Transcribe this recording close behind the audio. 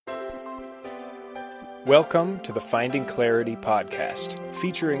Welcome to the Finding Clarity podcast,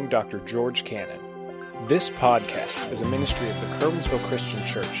 featuring Dr. George Cannon. This podcast is a ministry of the Curwensville Christian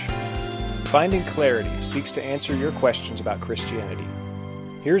Church. Finding Clarity seeks to answer your questions about Christianity.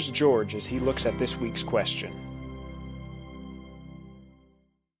 Here's George as he looks at this week's question.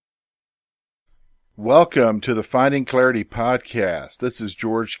 Welcome to the Finding Clarity podcast. This is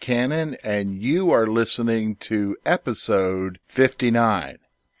George Cannon, and you are listening to episode 59.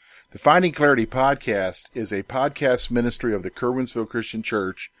 The Finding Clarity podcast is a podcast ministry of the Curwensville Christian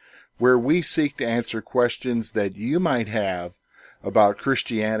Church where we seek to answer questions that you might have about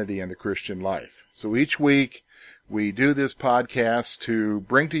Christianity and the Christian life. So each week we do this podcast to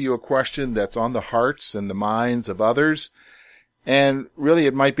bring to you a question that's on the hearts and the minds of others. And really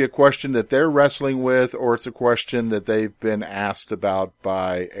it might be a question that they're wrestling with, or it's a question that they've been asked about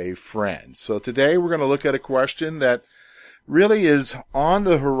by a friend. So today we're going to look at a question that really is on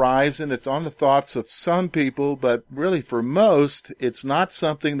the horizon. It's on the thoughts of some people, but really for most, it's not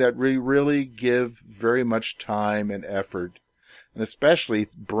something that we really give very much time and effort, and especially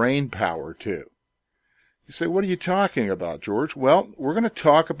brain power to. You say, what are you talking about, George? Well, we're going to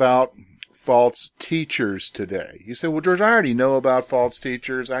talk about false teachers today. You say, well, George, I already know about false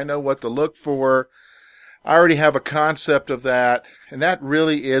teachers. I know what to look for. I already have a concept of that, and that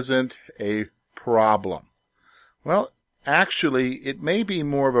really isn't a problem. Well, actually, it may be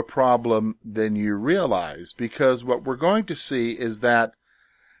more of a problem than you realize, because what we're going to see is that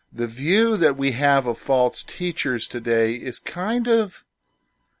the view that we have of false teachers today is kind of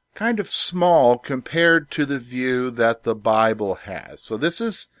small compared to the view that the Bible has. So this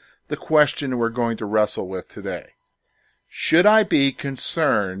is the question we're going to wrestle with today. Should I be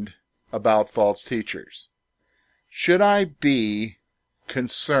concerned about false teachers? Should I be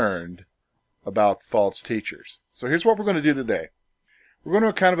concerned about false teachers? So here's what we're going to do today. We're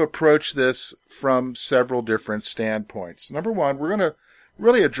going to kind of approach this from several different standpoints. Number one, we're going to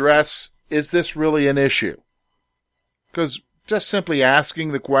really address, is this really an issue? Because just simply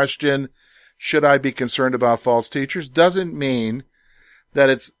asking the question, should I be concerned about false teachers, doesn't mean that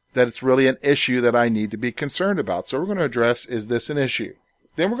it's really an issue that I need to be concerned about. So we're going to address, is this an issue?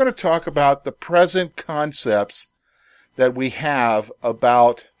 Then we're going to talk about the present concepts that we have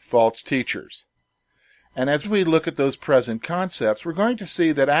about false teachers. And as we look at those present concepts, we're going to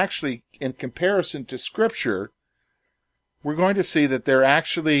see that actually, in comparison to Scripture, we're going to see that they're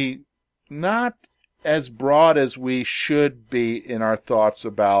actually not as broad as we should be in our thoughts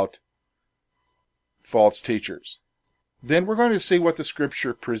about false teachers. Then we're going to see what the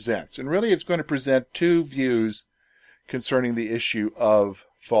Scripture presents. And really it's going to present two views concerning the issue of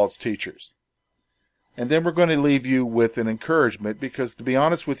false teachers. And then we're going to leave you with an encouragement, because to be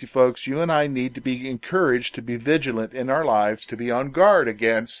honest with you folks, you and I need to be encouraged to be vigilant in our lives, to be on guard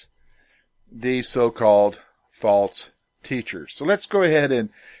against these so-called false teachers. So let's go ahead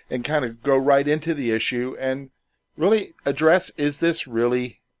and kind of go right into the issue and really address, is this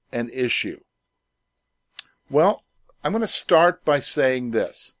really an issue? Well, I'm going to start by saying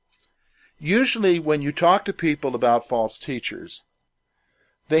this. Usually when you talk to people about false teachers,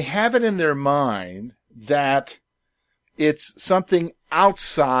 they have it in their mind that it's something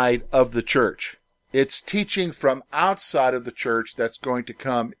outside of the church. It's teaching from outside of the church that's going to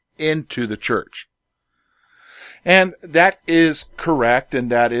come into the church. And that is correct and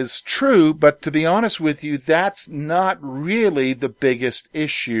that is true, but to be honest with you, that's not really the biggest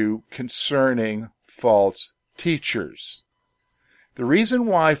issue concerning false teachers. The reason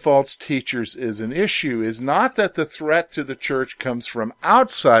why false teachers is an issue is not that the threat to the church comes from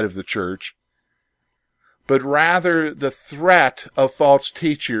outside of the church, but rather the threat of false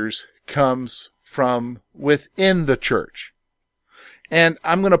teachers comes from within the church. And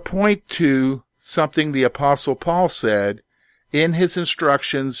I'm going to point to something the Apostle Paul said in his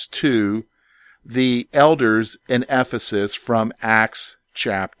instructions to the elders in Ephesus from Acts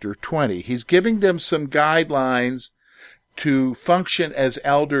chapter 20. He's giving them some guidelines to function as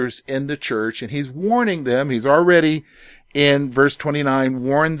elders in the church, and he's warning them. He's already, in verse 29,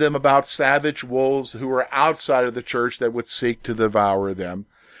 warned them about savage wolves who are outside of the church that would seek to devour them.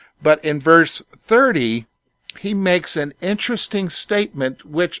 But in verse 30, he makes an interesting statement,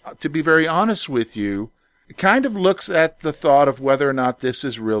 which, to be very honest with you, kind of looks at the thought of whether or not this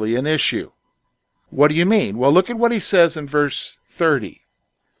is really an issue. What do you mean? Well, look at what he says in verse 30.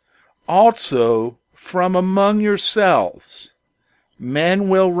 Also, from among yourselves, men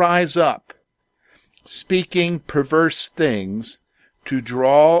will rise up, speaking perverse things to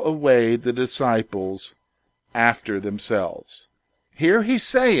draw away the disciples after themselves. Here he's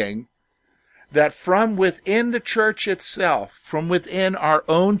saying that from within the church itself, from within our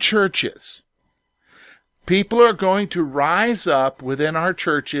own churches, People are going to rise up within our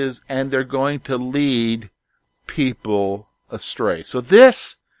churches and they're going to lead people astray. So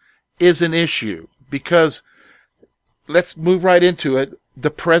this is an issue because let's move right into it. The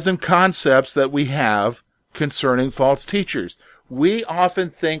present concepts that we have concerning false teachers. We often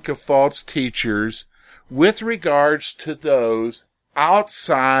think of false teachers with regards to those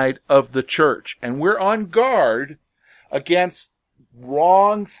outside of the church. And we're on guard against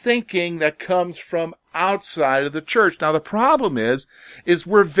wrong thinking that comes from outside of the church. Now, the problem is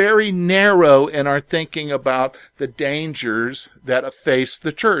we're very narrow in our thinking about the dangers that face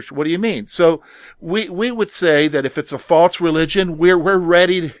the church. What do you mean? So we would say that if it's a false religion, we're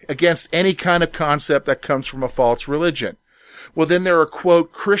ready against any kind of concept that comes from a false religion. Well, then there are,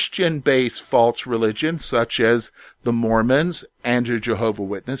 quote, Christian-based false religions, such as the Mormons and the Jehovah's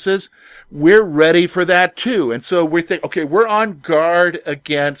Witnesses. We're ready for that too. And so we think, okay, we're on guard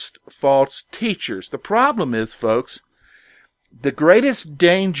against false teachers. The problem is, folks, the greatest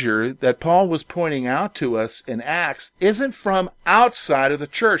danger that Paul was pointing out to us in Acts isn't from outside of the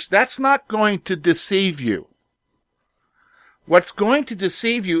church. That's not going to deceive you. What's going to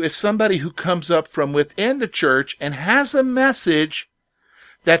deceive you is somebody who comes up from within the church and has a message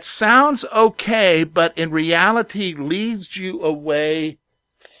that sounds okay, but in reality leads you away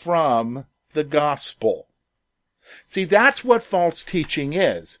from the gospel. See, that's what false teaching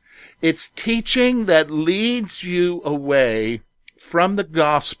is. It's teaching that leads you away from the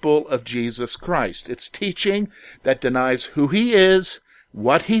gospel of Jesus Christ. It's teaching that denies who he is,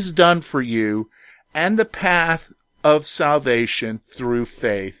 what he's done for you, and the path of salvation through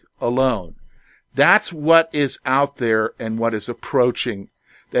faith alone. That's what is out there and what is approaching.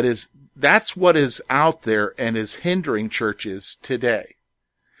 That's what is out there and is hindering churches today.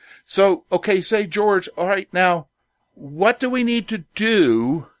 So, okay, say, George, all right, now, what do we need to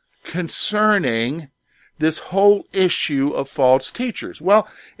do concerning this whole issue of false teachers? Well,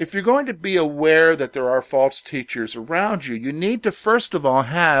 if you're going to be aware that there are false teachers around you, you need to first of all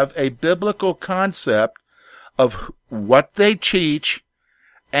have a biblical concept of what they teach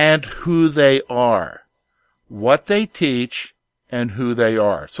and who they are. What they teach and who they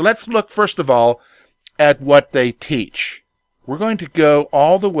are. So let's look first of all at what they teach. We're going to go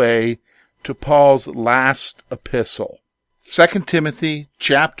all the way to Paul's last epistle. 2 Timothy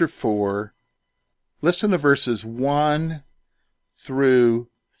chapter 4. Listen to verses 1 through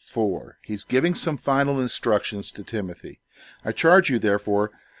 4. He's giving some final instructions to Timothy. I charge you,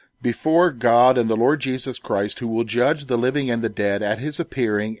 therefore, before God and the Lord Jesus Christ, who will judge the living and the dead at his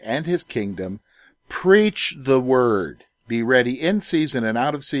appearing and his kingdom, preach the word. Be ready in season and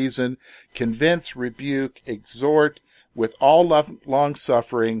out of season. Convince, rebuke, exhort with all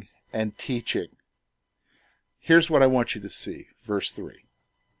long-suffering and teaching. Here's what I want you to see. Verse 3.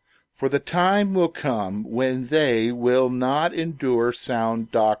 For the time will come when they will not endure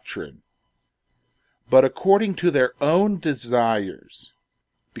sound doctrine, but according to their own desires,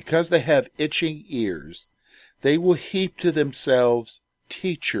 because they have itching ears, they will heap to themselves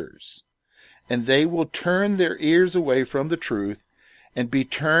teachers, and they will turn their ears away from the truth and be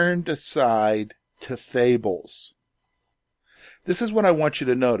turned aside to fables. This is what I want you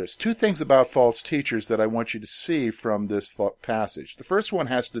to notice. Two things about false teachers that I want you to see from this passage. The first one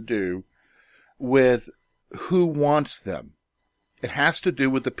has to do with who wants them. It has to do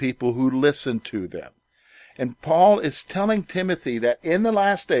with the people who listen to them. And Paul is telling Timothy that in the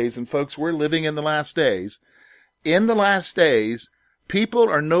last days, and folks, we're living in the last days, people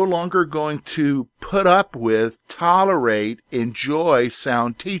are no longer going to put up with, tolerate, enjoy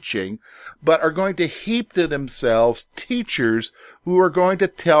sound teaching, but are going to heap to themselves teachers who are going to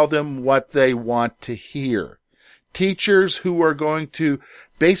tell them what they want to hear. Teachers who are going to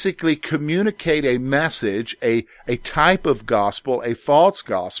basically communicate a message, a type of gospel, a false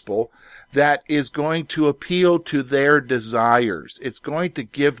gospel, that is going to appeal to their desires. It's going to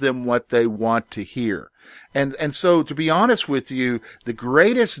give them what they want to hear. And so, to be honest with you, the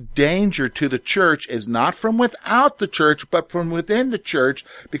greatest danger to the church is not from without the church, but from within the church,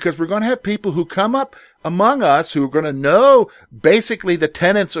 because we're going to have people who come up among us who are going to know basically the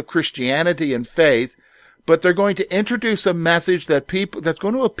tenets of Christianity and faith, but they're going to introduce a message that's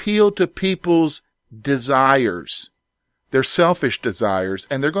going to appeal to people's desires, their selfish desires,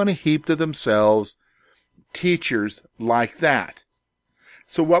 and they're going to heap to themselves teachers like that.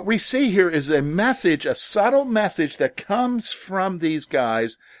 So what we see here is a message, a subtle message that comes from these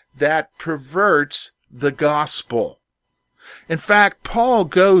guys that perverts the gospel. In fact, Paul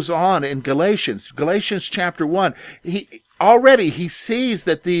goes on in Galatians chapter 1. He sees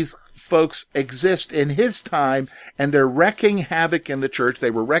that these folks exist in his time, and they're wreaking havoc in the church. They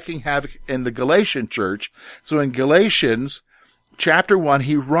were wreaking havoc in the Galatian church. So in Galatians chapter 1,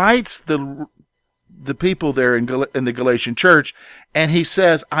 he writes the people there in the Galatian church, and he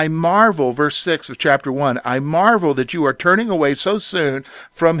says, I marvel, verse 6 of chapter 1, I marvel that you are turning away so soon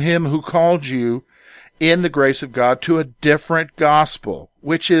from him who called you in the grace of God to a different gospel,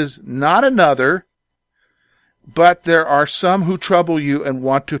 which is not another, but there are some who trouble you and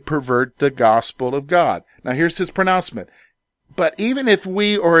want to pervert the gospel of God. Now here's his pronouncement. But even if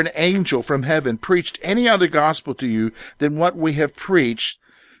we or an angel from heaven preached any other gospel to you than what we have preached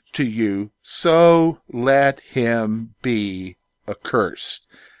to you, so let him be accursed.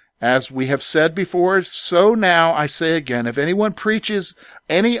 As we have said before, so now I say again, if anyone preaches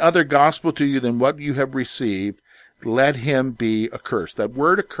any other gospel to you than what you have received, let him be accursed. That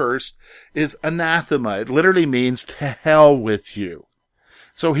word accursed is anathema. It literally means to hell with you.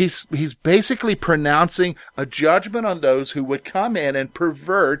 So he's basically pronouncing a judgment on those who would come in and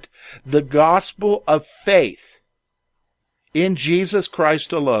pervert the gospel of faith in Jesus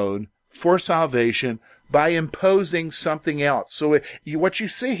Christ alone for salvation by imposing something else. So what you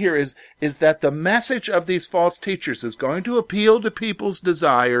see here is that the message of these false teachers is going to appeal to people's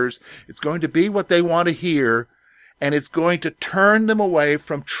desires. It's going to be what they want to hear, and it's going to turn them away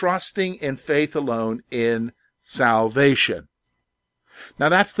from trusting in faith alone in salvation. Now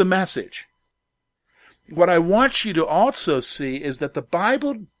that's the message. What I want you to also see is that the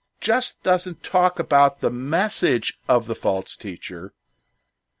Bible just doesn't talk about the message of the false teacher.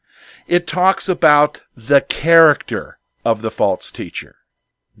 It talks about the character of the false teacher.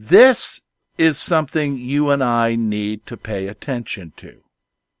 This is something you and I need to pay attention to.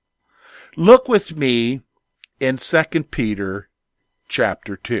 Look with me in 2 Peter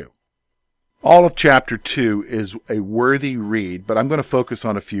chapter 2. All of chapter 2 is a worthy read, but I'm going to focus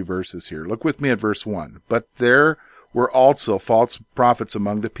on a few verses here. Look with me at verse 1. But there were also false prophets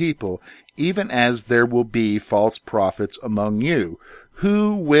among the people, even as there will be false prophets among you,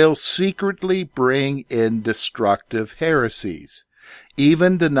 who will secretly bring in destructive heresies,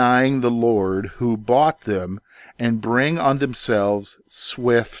 even denying the Lord who bought them, and bring on themselves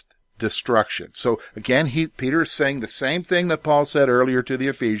swift destruction. So again, Peter is saying the same thing that Paul said earlier to the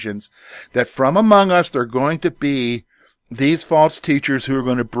Ephesians, that from among us there are going to be these false teachers who are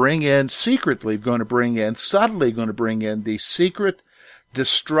going to bring in secretly, subtly going to bring in these secret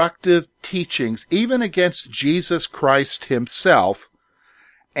destructive teachings, even against Jesus Christ himself.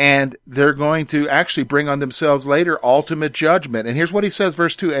 And they're going to actually bring on themselves later ultimate judgment. And here's what he says,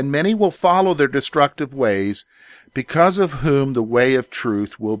 verse 2, and many will follow their destructive ways, because of whom the way of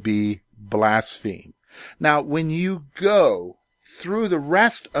truth will be blasphemed. Now, when you go through the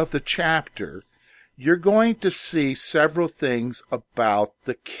rest of the chapter, you're going to see several things about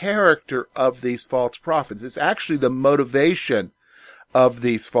the character of these false prophets. It's actually the motivation of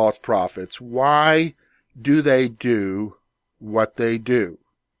these false prophets. Why do they do what they do?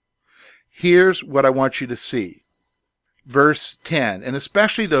 Here's what I want you to see. Verse 10, and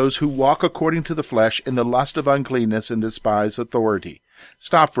especially those who walk according to the flesh in the lust of uncleanness and despise authority.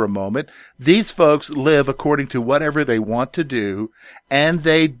 Stop for a moment. These folks live according to whatever they want to do, and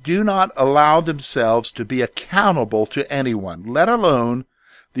they do not allow themselves to be accountable to anyone, let alone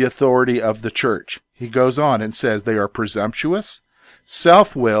the authority of the church. He goes on and says they are presumptuous,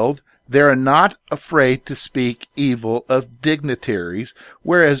 self-willed, they are not afraid to speak evil of dignitaries,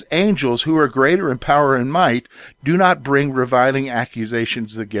 whereas angels who are greater in power and might do not bring reviling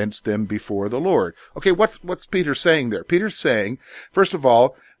accusations against them before the Lord. Okay, what's Peter saying there? Peter's saying, first of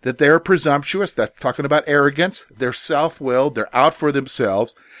all, that they're presumptuous. That's talking about arrogance. They're self-willed. They're out for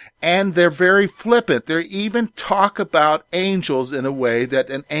themselves. And they're very flippant. They even talk about angels in a way that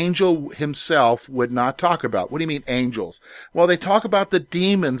an angel himself would not talk about. What do you mean angels? Well, they talk about the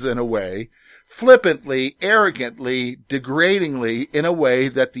demons in a way, flippantly, arrogantly, degradingly, in a way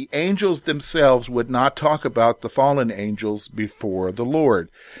that the angels themselves would not talk about the fallen angels before the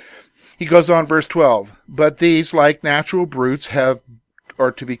Lord. He goes on, verse 12, but these, like natural brutes,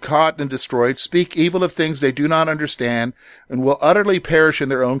 are to be caught and destroyed, speak evil of things they do not understand, and will utterly perish in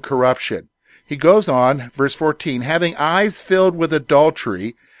their own corruption. He goes on, verse 14, having eyes filled with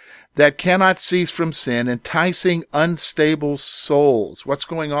adultery that cannot cease from sin, enticing unstable souls. What's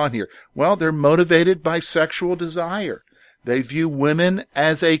going on here? Well, they're motivated by sexual desire. They view women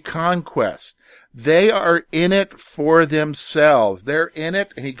as a conquest. They are in it for themselves. They're in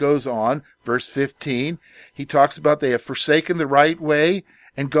it, and he goes on, verse 15, he talks about they have forsaken the right way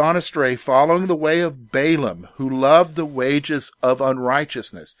and gone astray, following the way of Balaam, who loved the wages of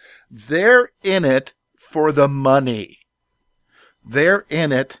unrighteousness. They're in it for the money. They're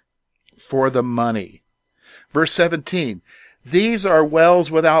in it for the money. Verse 17, these are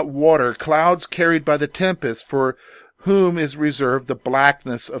wells without water, clouds carried by the tempest, for whom is reserved the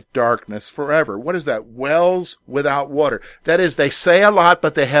blackness of darkness forever. What is that? Wells without water. That is, they say a lot,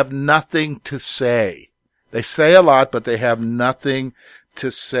 but they have nothing to say. They say a lot, but they have nothing to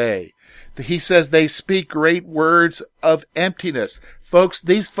say. He says they speak great words of emptiness. Folks,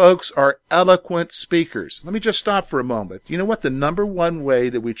 these folks are eloquent speakers. Let me just stop for a moment. You know what the number one way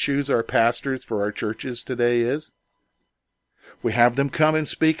that we choose our pastors for our churches today is? We have them come and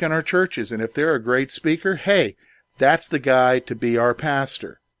speak in our churches, and if they're a great speaker, hey, that's the guy to be our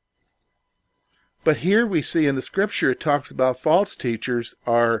pastor. But here we see in the scripture it talks about false teachers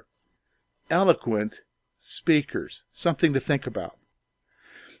are eloquent speakers. Something to think about.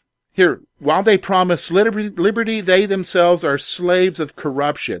 Here, while they promise liberty, they themselves are slaves of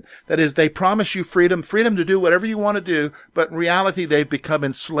corruption. That is, they promise you freedom to do whatever you want to do, but in reality they've become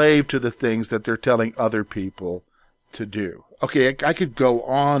enslaved to the things that they're telling other people to do. Okay, I could go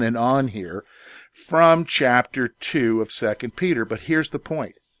on and on here from chapter 2 of 2 Peter, but here's the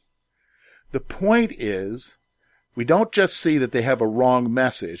point. The point is, we don't just see that they have a wrong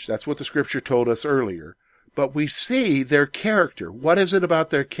message. That's what the scripture told us earlier. But we see their character. What is it about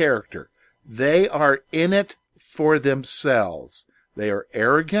their character? They are in it for themselves. They are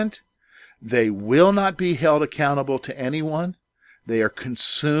arrogant. They will not be held accountable to anyone. They are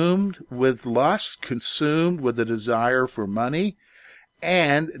consumed with lust, consumed with the desire for money,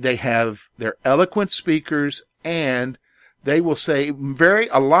 and they're eloquent speakers, and they will say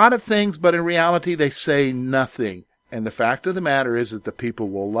a lot of things, but in reality they say nothing. And the fact of the matter is that the people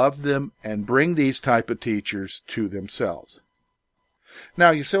will love them and bring these type of teachers to themselves.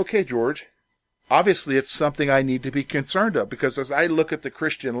 Now, you say, okay, George, obviously it's something I need to be concerned of, because as I look at the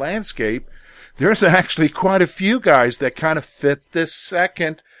Christian landscape, there's actually quite a few guys that kind of fit this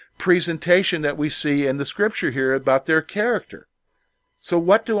second presentation that we see in the scripture here about their character. So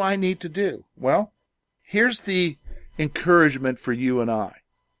what do I need to do? Well, here's the encouragement for you and I.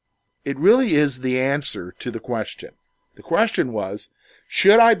 It really is the answer to the question. The question was,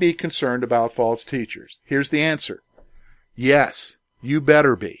 should I be concerned about false teachers? Here's the answer. Yes, you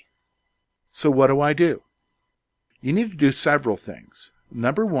better be. So what do? You need to do several things.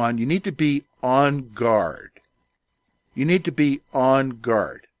 Number one, you need to be on guard. You need to be on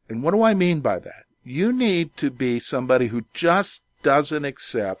guard. And what do I mean by that? You need to be somebody who just doesn't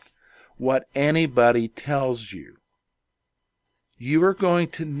accept what anybody tells you. You are going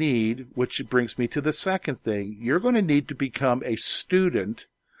to need, which brings me to the second thing, you're going to need to become a student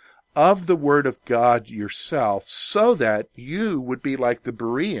of the Word of God yourself, so that you would be like the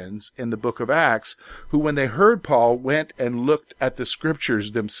Bereans in the book of Acts, who when they heard Paul went and looked at the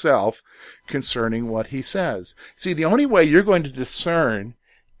scriptures themselves concerning what he says. See, the only way you're going to discern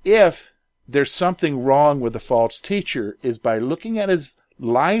if there's something wrong with a false teacher is by looking at his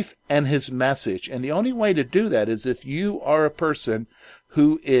life and his message. And the only way to do that is if you are a person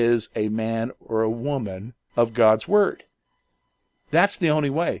who is a man or a woman of God's Word. That's the only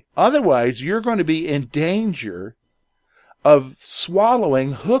way. Otherwise, you're going to be in danger of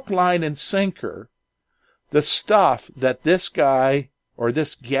swallowing hook, line, and sinker the stuff that this guy or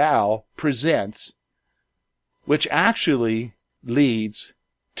this gal presents, which actually leads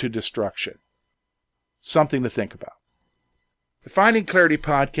to destruction. Something to think about. The Finding Clarity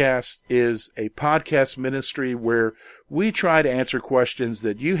podcast is a podcast ministry where we try to answer questions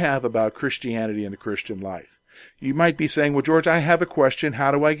that you have about Christianity and the Christian life. You might be saying, well, George, I have a question.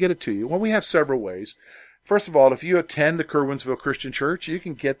 How do I get it to you? Well, we have several ways. First of all, if you attend the Curwensville Christian Church, you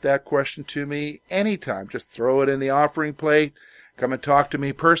can get that question to me anytime. Just throw it in the offering plate. Come and talk to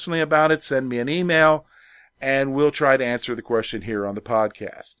me personally about it. Send me an email, and we'll try to answer the question here on the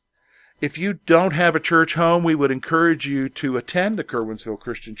podcast. If you don't have a church home, we would encourage you to attend the Curwensville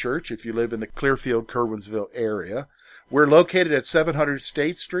Christian Church if you live in the Clearfield, Curwensville area. We're located at 700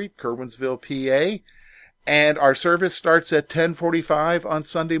 State Street, Curwensville, PA, and our service starts at 10:45 on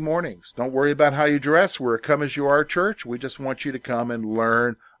Sunday mornings. Don't worry about how you dress. We're a come-as-you-are church. We just want you to come and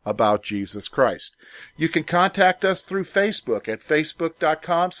learn about Jesus Christ. You can contact us through Facebook at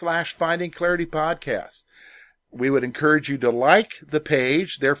facebook.com/findingclaritypodcast. We would encourage you to like the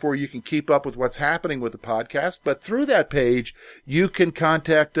page, therefore you can keep up with what's happening with the podcast. But through that page, you can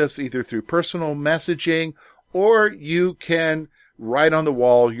contact us either through personal messaging, or you can write on the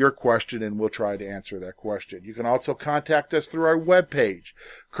wall your question and we'll try to answer that question. You can also contact us through our webpage,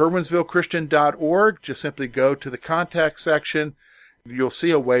 curwensvillechristian.org. Just simply go to the contact section. You'll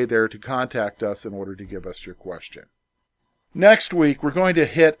see a way there to contact us in order to give us your question. Next week, we're going to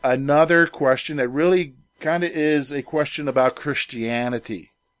hit another question that really kind of is a question about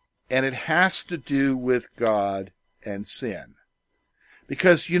Christianity. and it has to do with God and sin.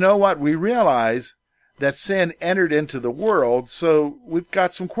 Because you know what? We realize that sin entered into the world, so we've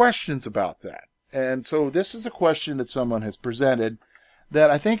got some questions about that. And so this is a question that someone has presented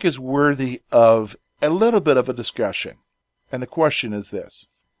that I think is worthy of a little bit of a discussion. And the question is this: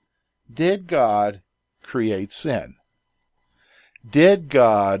 did God create sin? Did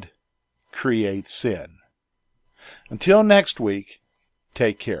God create sin? Until next week,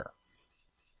 take care.